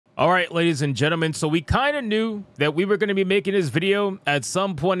All right, ladies and gentlemen, so we kind of knew that we were going to be making this video at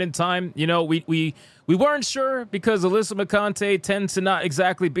some point in time. You know, we weren't sure because Alyssa Mercante tends to not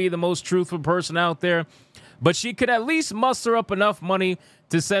exactly be the most truthful person out there, but she could at least muster up enough money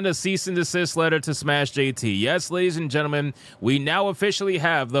to send a cease and desist letter to Smash JT. Yes, ladies and gentlemen, we now officially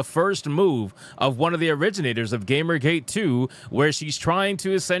have the first move of one of the originators of Gamergate 2, where she's trying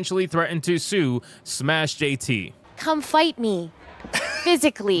to essentially threaten to sue Smash JT. Come fight me.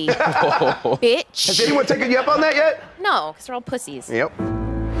 Physically, bitch. Has anyone taken you up on that yet? No, because they're all pussies. Yep.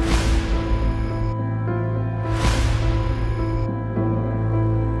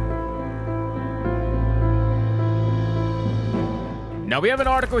 Now, we have an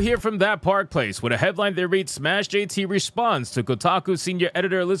article here from That Park Place with a headline that reads, Smash JT responds to Kotaku senior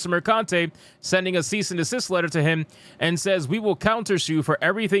editor Alyssa Mercante sending a cease and desist letter to him and says, we will countersue for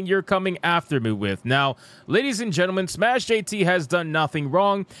everything you're coming after me with. Now, ladies and gentlemen, Smash JT has done nothing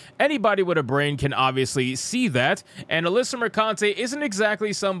wrong. Anybody with a brain can obviously see that. And Alyssa Mercante isn't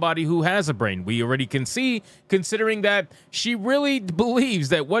exactly somebody who has a brain. We already can see, considering that she really believes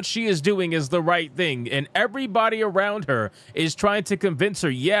that what she is doing is the right thing. And everybody around her is trying to convince her,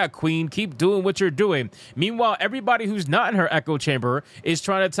 yeah, queen, keep doing what you're doing. Meanwhile, everybody who's not in her echo chamber is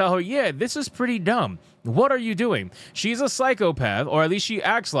trying to tell her, yeah, this is pretty dumb. What are you doing? She's a psychopath, or at least she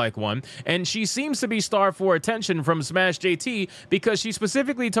acts like one, and she seems to be starved for attention from Smash JT because she's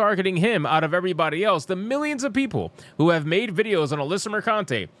specifically targeting him out of everybody else, the millions of people who have made videos on Alyssa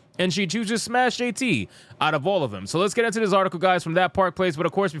Mercante, and she chooses Smash JT out of all of them. So let's get into this article, guys, from That Park Place. But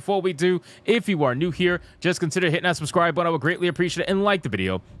of course, before we do, if you are new here, just consider hitting that subscribe button. I would greatly appreciate it, and like the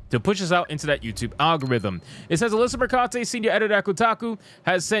video to push us out into that YouTube algorithm. It says Alyssa Mercante, senior editor at Kotaku,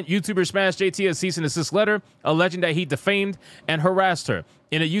 has sent YouTuber Smash JT a cease and desist letter, alleging that he defamed and harassed her.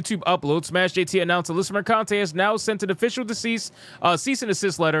 In a YouTube upload, Smash JT announced Alyssa Mercante has now sent an official cease and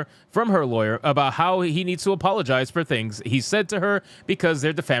desist letter from her lawyer about how he needs to apologize for things he said to her because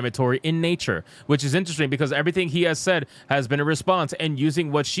they're defamatory in nature, which is interesting because everything he has said has been a response and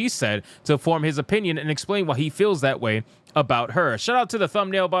using what she said to form his opinion and explain why he feels that way about her. Shout out to the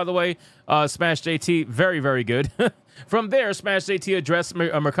thumbnail, by the way, Smash JT, very, very good. From there, Smash JT addressed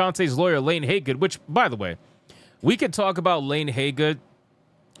Mercante's lawyer, Lane Haygood, which, by the way, we could talk about Lane Haygood.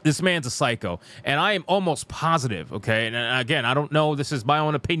 This man's a psycho, and I am almost positive, okay, and again, I don't know, this is my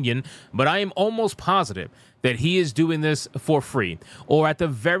own opinion, but I am almost positive that he is doing this for free, or at the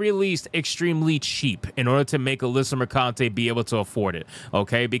very least, extremely cheap in order to make Alyssa Mercante be able to afford it,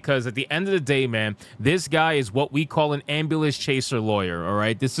 okay? Because at the end of the day, man, this guy is what we call an ambulance chaser lawyer, all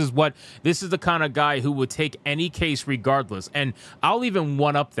right? This is the kind of guy who would take any case regardless, and I'll even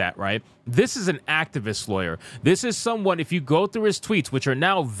one-up that, right? This is an activist lawyer. This is someone, if you go through his tweets, which are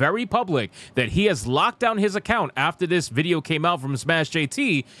now very public, that he has locked down his account after this video came out from Smash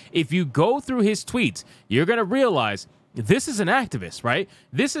JT. If you go through his tweets, you're going to realize this is an activist, right?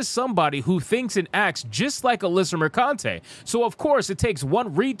 This is somebody who thinks and acts just like Alyssa Mercante. So, of course, it takes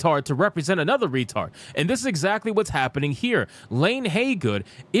one retard to represent another retard. And this is exactly what's happening here. Lane Haygood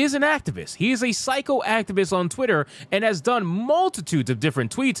is an activist. He is a psycho activist on Twitter and has done multitudes of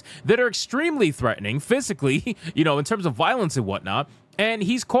different tweets that are extremely threatening physically, you know, in terms of violence and whatnot. And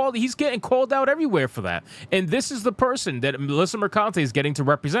he's getting called out everywhere for that. And this is the person that Alyssa Mercante is getting to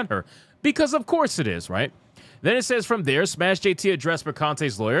represent her. Because, of course, it is, right? Then it says from there, Smash JT addressed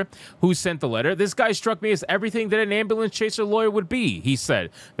Mercante's lawyer, who sent the letter. This guy struck me as everything that an ambulance chaser lawyer would be, he said.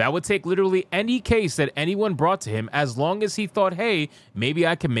 That would take literally any case that anyone brought to him as long as he thought, hey, maybe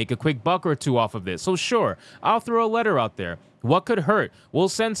I can make a quick buck or two off of this. So sure, I'll throw a letter out there. What could hurt? We'll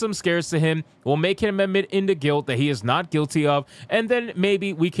send some scares to him. We'll make him admit into guilt that he is not guilty of. And then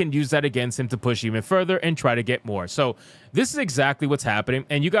maybe we can use that against him to push even further and try to get more. So this is exactly what's happening.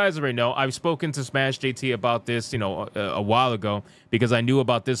 And you guys already know, I've spoken to Smash JT about this, you know, a while ago because I knew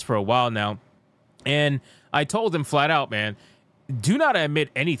about this for a while now. And I told him flat out, man, do not admit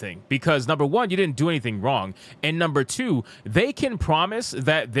anything because, number one, you didn't do anything wrong. And number two, they can promise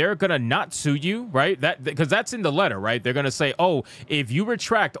that they're going to not sue you, right? Because that's in the letter, right? They're going to say, oh, if you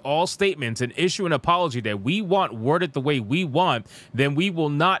retract all statements and issue an apology that we want worded the way we want, then we will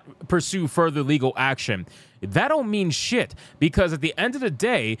not pursue further legal action. That don't mean shit because at the end of the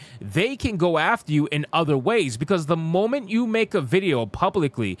day, they can go after you in other ways because the moment you make a video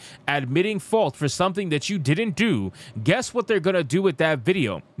publicly admitting fault for something that you didn't do, guess what they're going to do with that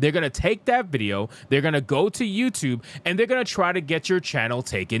video? They're going to take that video, they're going to go to YouTube, and they're going to try to get your channel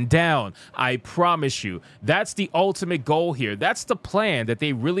taken down. I promise you, that's the ultimate goal here. That's the plan that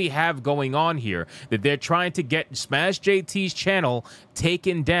they really have going on here, that they're trying to get Smash JT's channel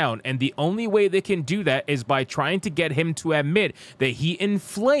taken down, and the only way they can do that is by trying to get him to admit that he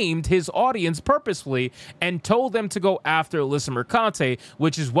inflamed his audience purposefully and told them to go after Alyssa Mercante,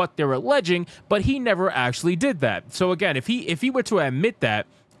 which is what they're alleging, but he never actually did that. So again, if he were to admit that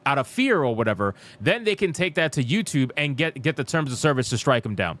out of fear or whatever, then they can take that to YouTube and get the terms of service to strike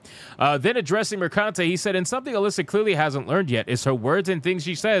him down. Then addressing Mercante, he said, and something Alyssa clearly hasn't learned yet is her words and things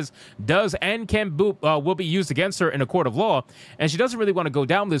she says does and will be used against her in a court of law, and she doesn't really want to go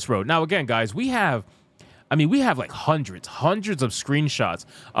down this road. Now, again, guys, we have like hundreds of screenshots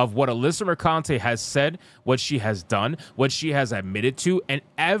of what Alyssa Mercante has said, what she has done, what she has admitted to, and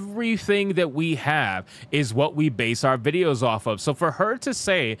everything that we have is what we base our videos off of. So for her to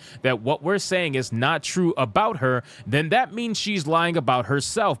say that what we're saying is not true about her, then that means she's lying about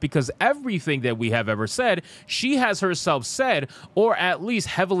herself, because everything that we have ever said, she has herself said, or at least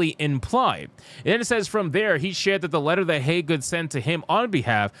heavily implied. And then it says from there, he shared that the letter that Haygood sent to him on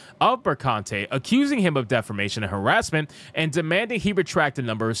behalf of Mercante, accusing him of defamation and harassment, and demanding he retract a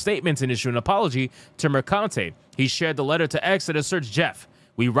number of statements and issue an apology to Mercante. He shared the letter to X that asserts, Jeff,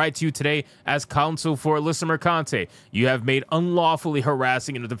 we write to you today as counsel for Alyssa Mercante. You have made unlawfully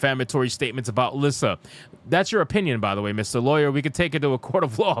harassing and defamatory statements about Alyssa. That's your opinion, by the way, Mr. Lawyer. We could take it to a court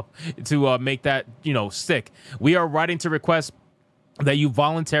of law to make that, stick. We are writing to request that you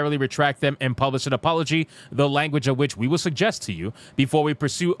voluntarily retract them and publish an apology, the language of which we will suggest to you before we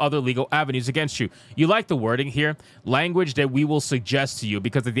pursue other legal avenues against you. You like the wording here? Language that we will suggest to you,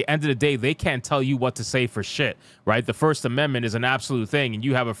 because at the end of the day, they can't tell you what to say for shit, right? The First Amendment is an absolute thing, and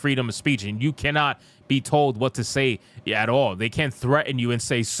you have a freedom of speech, and you cannot be told what to say at all. They can't threaten you and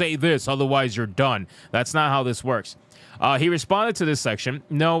say this, otherwise you're done. That's not how this works. He responded to this section,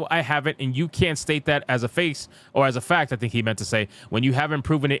 no, I haven't, and you can't state that as a face or as a fact, I think he meant to say, when you haven't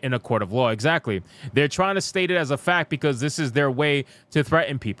proven it in a court of law. Exactly. They're trying to state it as a fact because this is their way to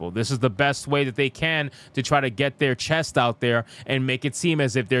threaten people. This is the best way that they can to try to get their chest out there and make it seem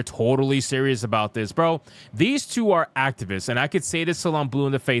as if they're totally serious about this. Bro, these two are activists, and I could say this till I'm blue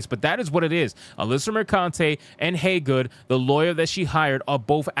in the face, but that is what it is. Alyssa Mercante and Haygood, the lawyer that she hired, are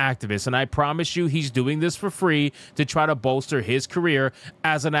both activists, and I promise you he's doing this for free to try to bolster his career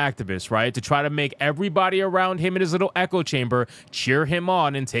as an activist, right? To try to make everybody around him in his little echo chamber cheer him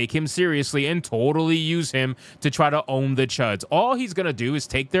on and take him seriously and totally use him to try to own the chuds. All he's going to do is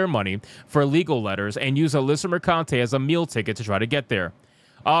take their money for legal letters and use Alyssa Mercante as a meal ticket to try to get there.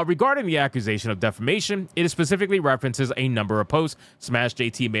 Regarding the accusation of defamation, it specifically references a number of posts Smash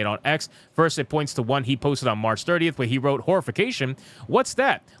JT made on X. First, it points to one he posted on March 30th where he wrote, horrification. What's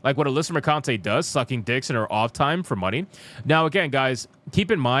that? Like what Alyssa Mercante does, sucking dicks in her off time for money. Now, again, guys, keep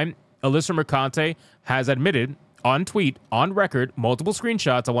in mind, Alyssa Mercante has admitted on tweet, on record, multiple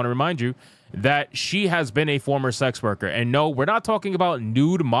screenshots, I want to remind you, that she has been a former sex worker. And no, we're not talking about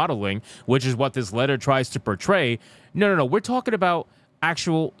nude modeling, which is what this letter tries to portray. No. We're talking about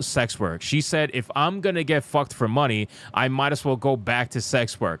actual sex work. She said, if I'm going to get fucked for money, I might as well go back to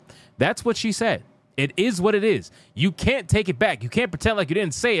sex work. That's what she said. It is what it is. You can't take it back. You can't pretend like you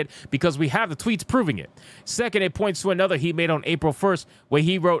didn't say it because we have the tweets proving it. Second, it points to another he made on April 1st where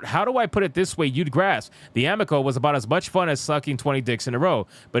he wrote, how do I put it this way you'd grasp? The Amico was about as much fun as sucking 20 dicks in a row,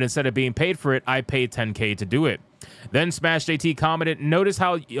 but instead of being paid for it, I paid $10K to do it. Then Smash JT commented, notice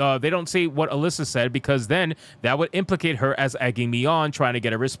how they don't say what Alyssa said, because then that would implicate her as egging me on, trying to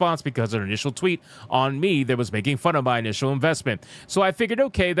get a response because her initial tweet on me that was making fun of my initial investment. So I figured,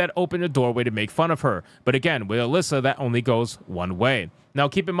 okay, that opened a doorway to make fun of her. But again, with Alyssa, that only goes one way. Now,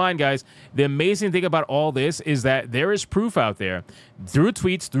 keep in mind, guys, the amazing thing about all this is that there is proof out there through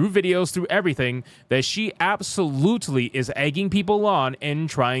tweets, through videos, through everything that she absolutely is egging people on and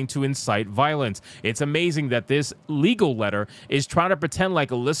trying to incite violence. It's amazing that this legal letter is trying to pretend like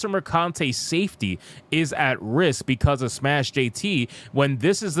Alyssa Mercante's safety is at risk because of Smash JT, when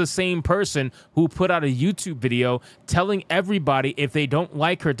this is the same person who put out a YouTube video telling everybody if they don't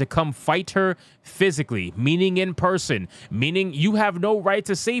like her to come fight her physically, meaning in person, meaning you have no right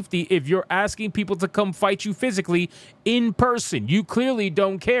to safety if you're asking people to come fight you physically in person. You clearly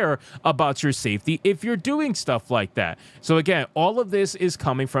don't care about your safety if you're doing stuff like that. So again, all of this is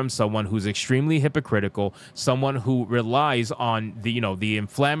coming from someone who's extremely hypocritical, someone who relies on the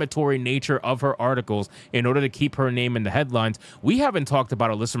inflammatory nature of her articles in order to keep her name in the headlines. We haven't talked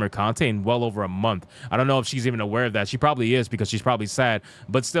about Alyssa Mercante in well over a month. I don't know if she's even aware of that. She probably is, because she's probably sad,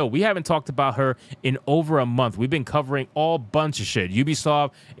 but still, we haven't talked about her in over a month. We've been covering all bunch of shit. You've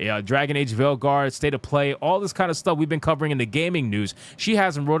Ubisoft, Dragon Age Veilguard, State of Play, all this kind of stuff we've been covering in the gaming news. She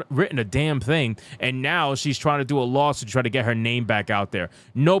hasn't written a damn thing, and now she's trying to do a lawsuit to try to get her name back out there.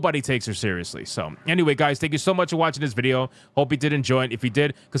 Nobody takes her seriously. So anyway, guys, thank you so much for watching this video. Hope you did enjoy it. If you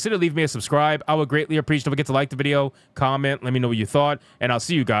did, consider leaving me a subscribe. I would greatly appreciate it. Don't forget to like the video, comment, let me know what you thought, and I'll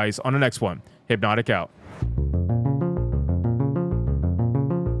see you guys on the next one. Hypnotic out.